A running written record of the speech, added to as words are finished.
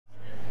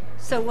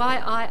So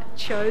why I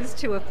chose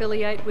to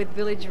affiliate with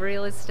Village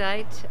Real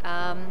Estate,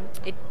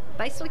 it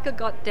basically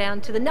got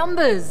down to the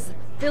numbers.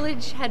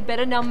 Village had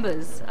better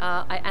numbers.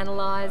 I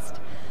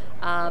analysed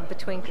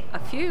between a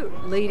few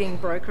leading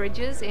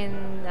brokerages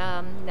in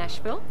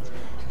Nashville,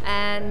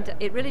 and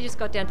it really just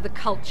got down to the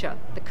culture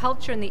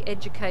and the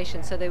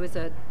education. So there was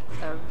a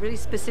really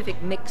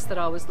specific mix that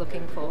I was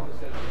looking for.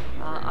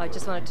 I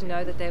just wanted to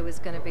know that there was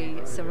going to be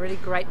some really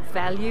great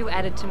value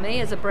added to me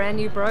as a brand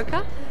new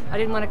broker. I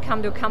didn't want to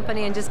come to a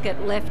company and just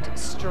get left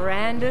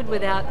stranded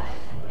without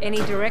any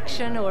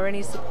direction or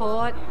any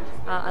support.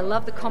 I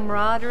love the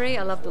camaraderie,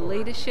 I love the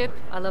leadership,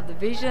 I love the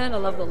vision, I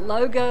love the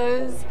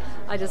logos.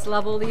 I just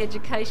love all the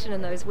education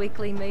and those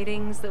weekly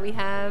meetings that we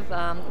have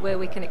where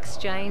we can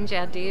exchange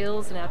our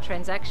deals and our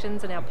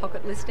transactions and our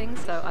pocket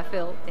listings. So I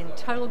feel in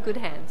total good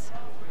hands.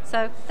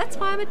 So that's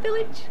why I'm at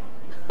Village.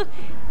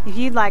 If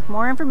you'd like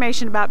more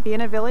information about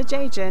being a Village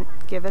agent,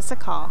 give us a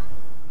call.